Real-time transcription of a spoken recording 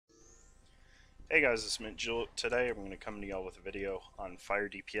Hey guys, it's Mint Jill. Today I'm going to come to y'all with a video on fire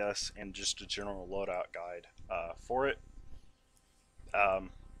DPS and just a general loadout guide for it. Um,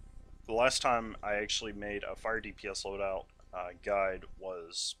 the last time I actually made a fire DPS loadout guide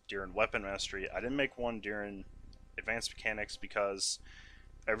was during Weapon Mastery. I didn't make one during Advanced Mechanics because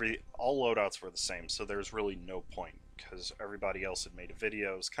all loadouts were the same, so there's really no point because everybody else had made a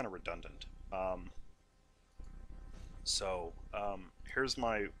video. It was kind of redundant. Here's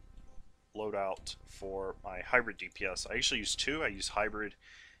my loadout for my hybrid DPS. I actually use two. I use hybrid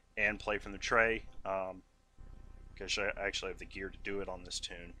and play from the tray because I actually have the gear to do it on this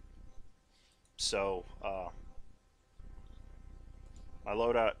tune. So my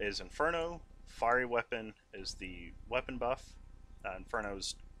loadout is Inferno. Fiery Weapon is the weapon buff. Inferno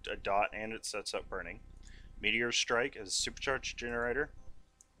is a dot and it sets up burning. Meteor Strike is supercharged generator.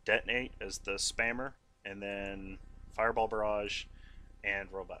 Detonate is the spammer, and then Fireball Barrage and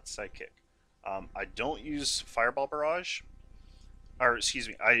Robot Sidekick. I don't use Fireball Barrage, or excuse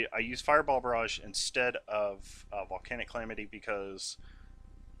me, I use Fireball Barrage instead of Volcanic Calamity because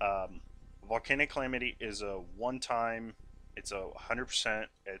Volcanic Calamity is a one-time, it's a 100%,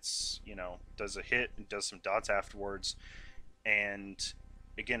 it's, does a hit and does some dots afterwards, and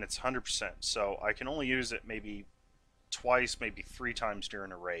again, it's 100%, so I can only use it maybe twice, maybe three times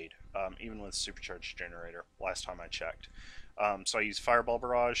during a raid, even with Supercharged Generator, last time I checked. So I use Fireball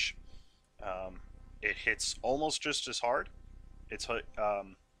Barrage. It hits almost just as hard. It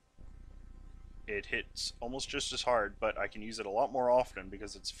hits almost just as hard, but I can use it a lot more often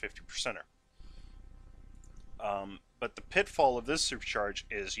because it's a 50%er. But the pitfall of this supercharge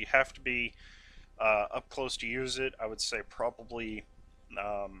is you have to be up close to use it. I would say probably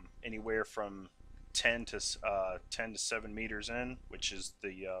anywhere from 10 to 7 meters in, which is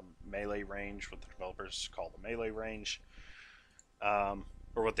the melee range, what the developers call the melee range,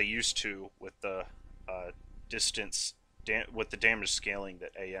 or what they used to with the distance with the damage scaling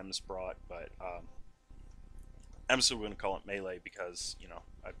that AM's brought. But I'm still going to call it melee because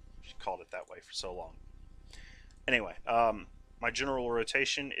I've called it that way for so long. Anyway, my general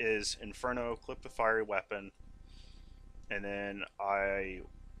rotation is Inferno, clip the fiery weapon, and then I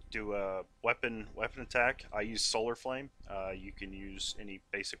do a weapon attack. I use Solar Flame. You can use any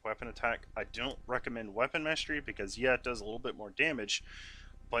basic weapon attack. I don't recommend Weapon Mastery because yeah, it does a little bit more damage,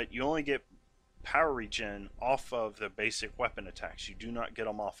 but you only get power regen off of the basic weapon attacks. You do not get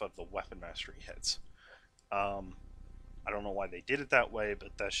them off of the Weapon Mastery hits. I don't know why they did it that way,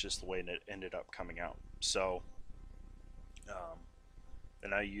 but that's just the way it ended up coming out. So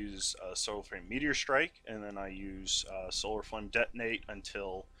then I use Solar Flame Meteor Strike, and then I use Solar Flame Detonate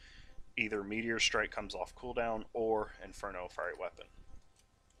until either Meteor Strike comes off cooldown or Inferno Fiery Weapon.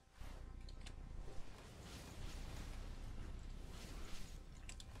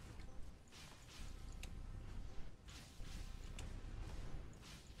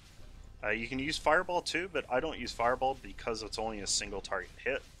 You can use Fireball too, but I don't use Fireball because it's only a single target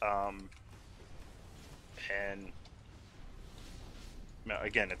hit. And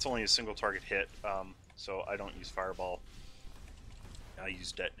again, it's only a single target hit, so I don't use Fireball. I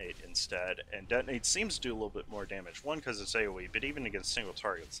use Detonate instead, and Detonate seems to do a little bit more damage. One, because it's AoE, but even against single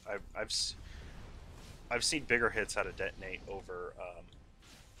targets, I've seen bigger hits out of Detonate over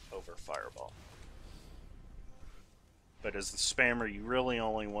Fireball. But as the spammer, you really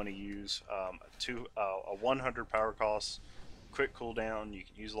only want to use a 100 power cost, quick cooldown. You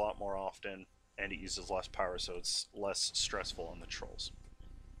can use a lot more often, and it uses less power, so it's less stressful on the trolls.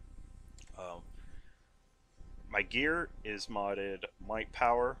 My gear is modded Might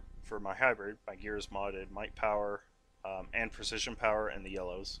Power for my hybrid. My gear is modded Might Power and Precision Power in the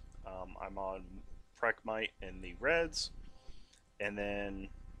yellows. I'm on Prec Might in the reds, and then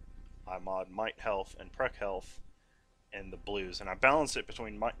I'm on Might Health and Prec Health in the blues. And I balance it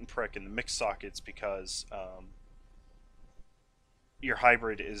between Might and Prec in the mixed sockets because your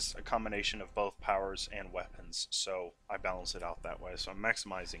hybrid is a combination of both powers and weapons, so I balance it out that way. So I'm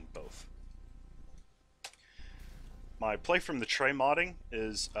maximizing both. My play from the tray modding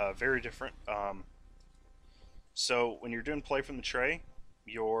is very different. So when you're doing play from the tray,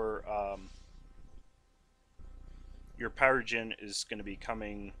 your power gen is going to be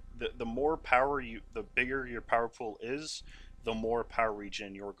coming. The more power the bigger your power pool is, the more power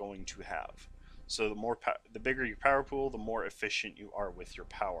regen you're going to have. So the bigger your power pool, the more efficient you are with your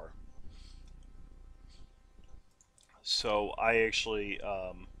power. So I actually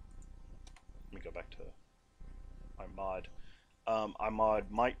let me go back to my mod. I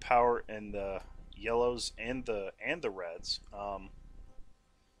mod Might Power in the yellows and the reds. A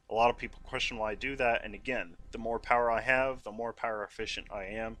lot of people question why I do that, and again, the more power I have, the more power efficient I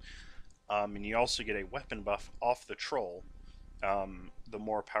am. and you also get a weapon buff off the troll, the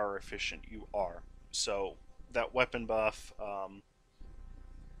more power efficient you are. So that weapon buff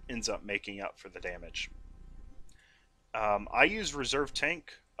ends up making up for the damage. I use reserve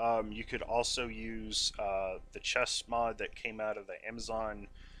tank. You could also use the chest mod that came out of the Amazon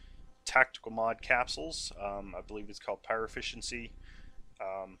tactical mod capsules. I believe it's called power efficiency.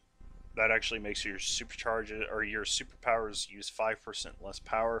 Um, that actually makes your supercharges or your superpowers use 5% less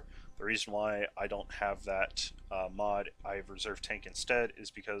power. The reason why I don't have that mod, I have reserve tank instead,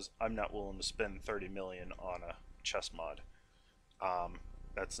 is because I'm not willing to spend 30 million on a chest mod.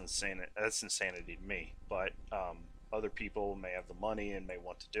 That's insane. That's insanity to me. But other people may have the money and may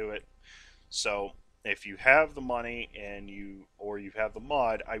want to do it. So if you have the money and you have the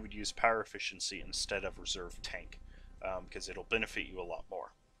mod, I would use power efficiency instead of reserve tank because it'll benefit you a lot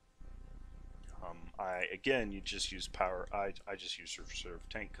more. You just use power. I just use reserve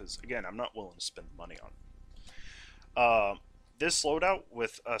tank because again, I'm not willing to spend the money on. This loadout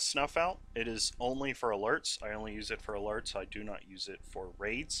with snuff out, it is only for alerts. I only use it for alerts. I do not use it for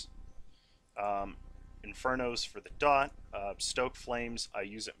raids. Infernos for the dot. Stoke Flames, I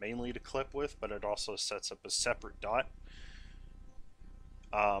use it mainly to clip with, but it also sets up a separate dot.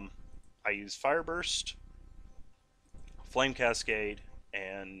 I use Fireburst, Flame Cascade,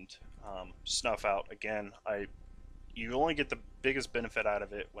 and Snuff Out. Again, you only get the biggest benefit out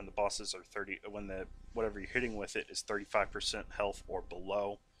of it when the bosses are 30, when the whatever you're hitting with it is 35% health or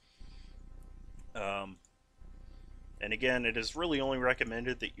below. And again, it is really only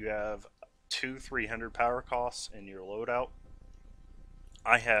recommended that you have 2 300 power costs in your loadout.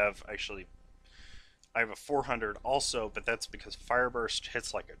 I have a 400 also, but that's because Fireburst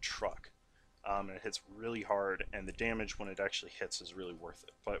hits like a truck. And it hits really hard, and the damage when it actually hits is really worth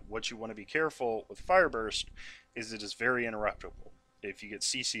it. But what you want to be careful with Fireburst is it is very interruptible. If you get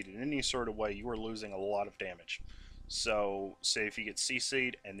CC'd in any sort of way, you are losing a lot of damage. So, say if you get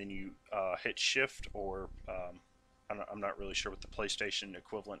CC'd and then you hit shift, or I'm not really sure what the PlayStation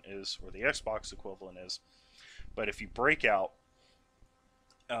equivalent is or the Xbox equivalent is, but if you break out,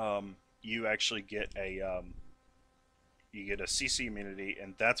 you actually get a CC immunity,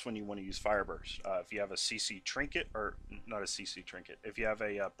 and that's when you want to use Fireburst. If you have a CC trinket, or not a CC trinket, if you have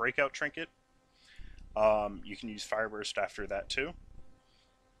a breakout trinket, you can use Fireburst after that too.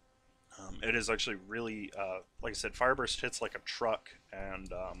 It is actually really, like I said, Fireburst hits like a truck, and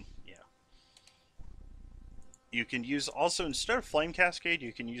yeah. You can use also, instead of Flame Cascade,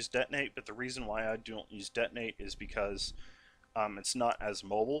 you can use Detonate, but the reason why I don't use Detonate is because it's not as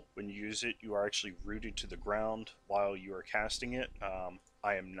mobile. When you use it, you are actually rooted to the ground while you are casting it.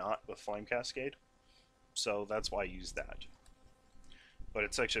 I am not with Flame Cascade, so that's why I use that. But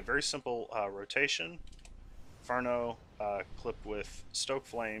it's actually a very simple rotation. Inferno, clip with Stoke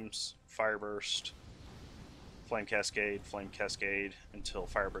Flames, Fireburst, Flame Cascade until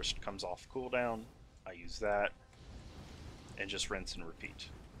Fireburst comes off cooldown. I use that, and just rinse and repeat.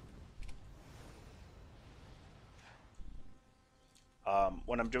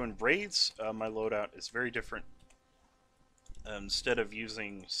 When I'm doing raids, my loadout is very different. Instead of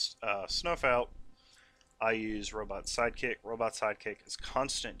using Snuff Out, I use Robot Sidekick. Robot Sidekick is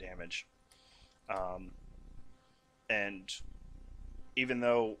constant damage. And even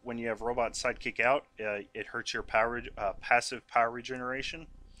though when you have Robot Sidekick out, it hurts your passive power regeneration,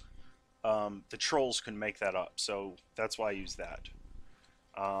 the trolls can make that up. So that's why I use that.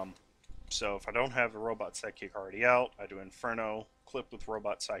 So if I don't have a Robot Sidekick already out, I do Inferno, clip with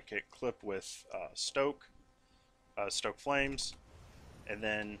Robot Sidekick, clip with Stoke Flames, and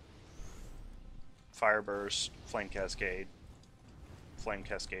then Fireburst, Flame Cascade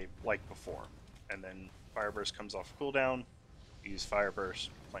like before. And then Fireburst comes off cooldown, use Fireburst,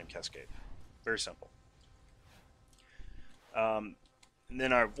 Flame Cascade. Very simple. And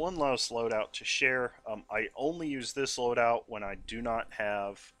then I have one last loadout to share. I only use this loadout when I do not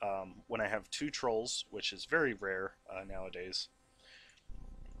have, when I have 2 trolls, which is very rare nowadays,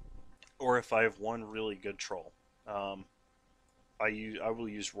 or if I have one really good troll. I will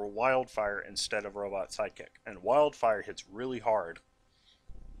use Wildfire instead of Robot Sidekick, and Wildfire hits really hard,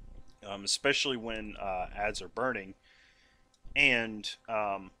 especially when ads are burning. And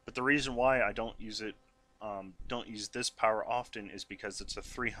but the reason why I don't use this power often is because it's a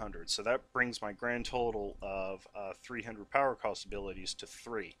 300, so that brings my grand total of 300 power cost abilities to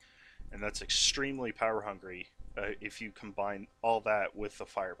 3, and that's extremely power hungry if you combine all that with the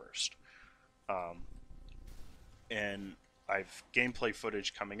Fireburst. And I've gameplay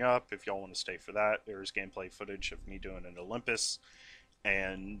footage coming up if y'all want to stay for that. There's gameplay footage of me doing an Olympus,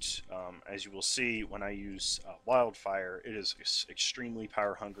 And as you will see, when I use Wildfire, it is extremely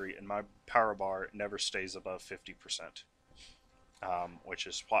power hungry, and my power bar never stays above 50%. Which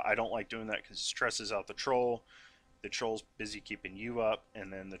is why I don't like doing that, because it stresses out the troll. The troll's busy keeping you up,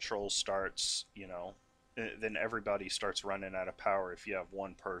 and then the troll starts, you know, then everybody starts running out of power if you have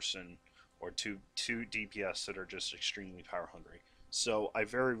one person or two DPS that are just extremely power hungry. So I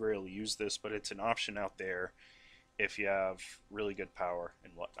very rarely use this, but it's an option out there if you have really good power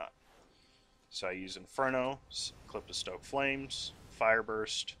and whatnot. So I use Inferno, clip the Stoke Flames, Fire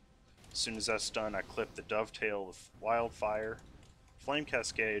Burst. As soon as that's done, I clip the Dovetail with Wildfire, Flame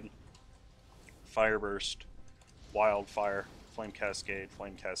Cascade, Fire Burst, Wildfire, Flame Cascade,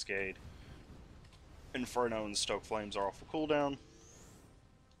 Inferno and Stoke Flames are off a cooldown,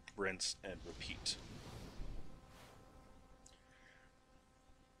 rinse and repeat.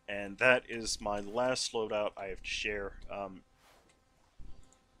 And that is my last loadout I have to share.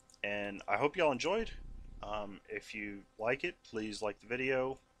 And I hope y'all enjoyed. If you like it, please like the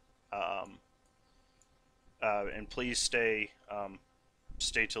video. And please stay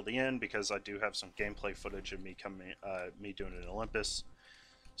till the end, because I do have some gameplay footage of me doing an Olympus.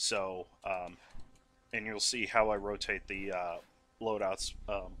 So, and you'll see how I rotate the loadouts.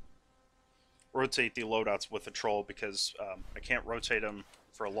 Rotate the loadouts with the troll, because I can't rotate them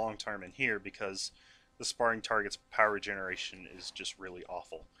for a long time in here because the sparring target's power generation is just really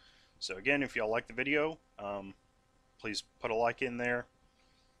awful. So again, if y'all like the video, please put a like in there,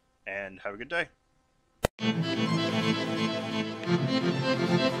 and have a good day.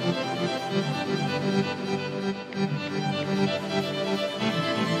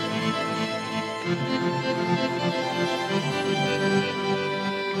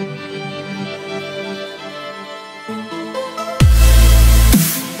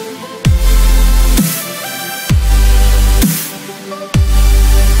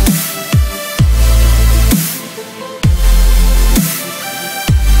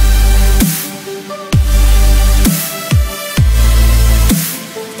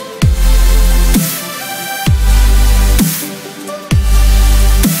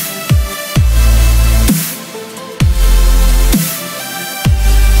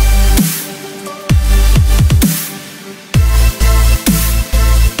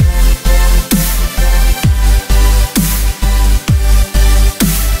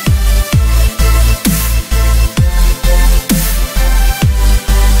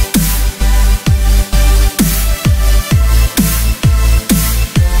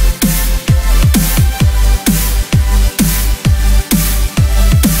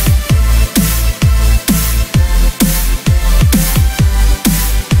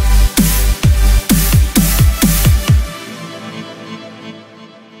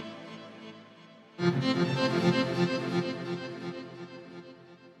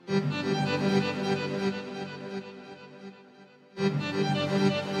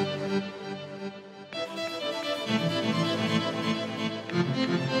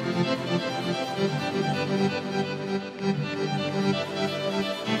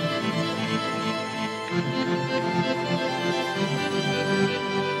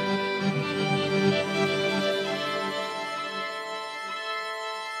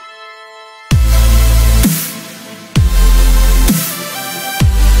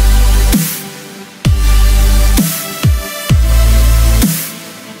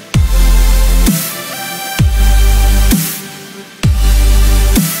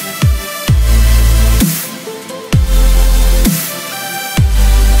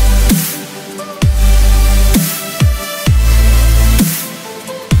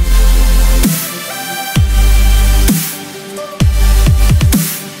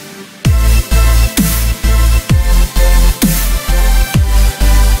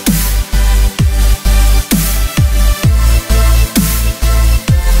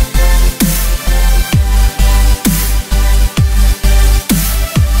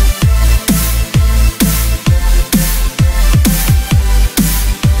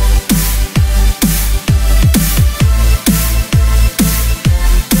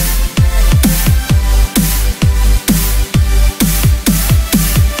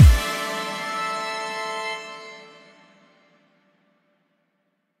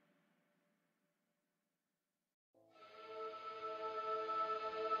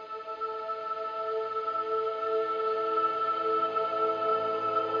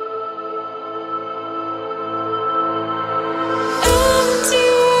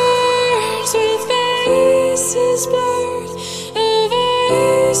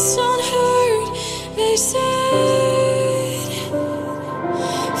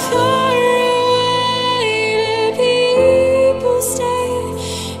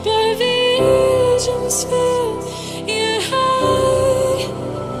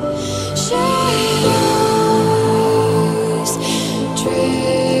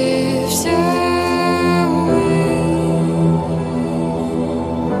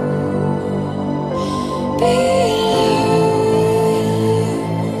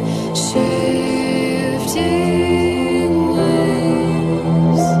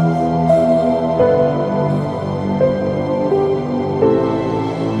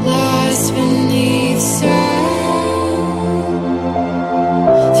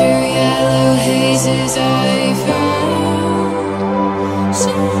 desire.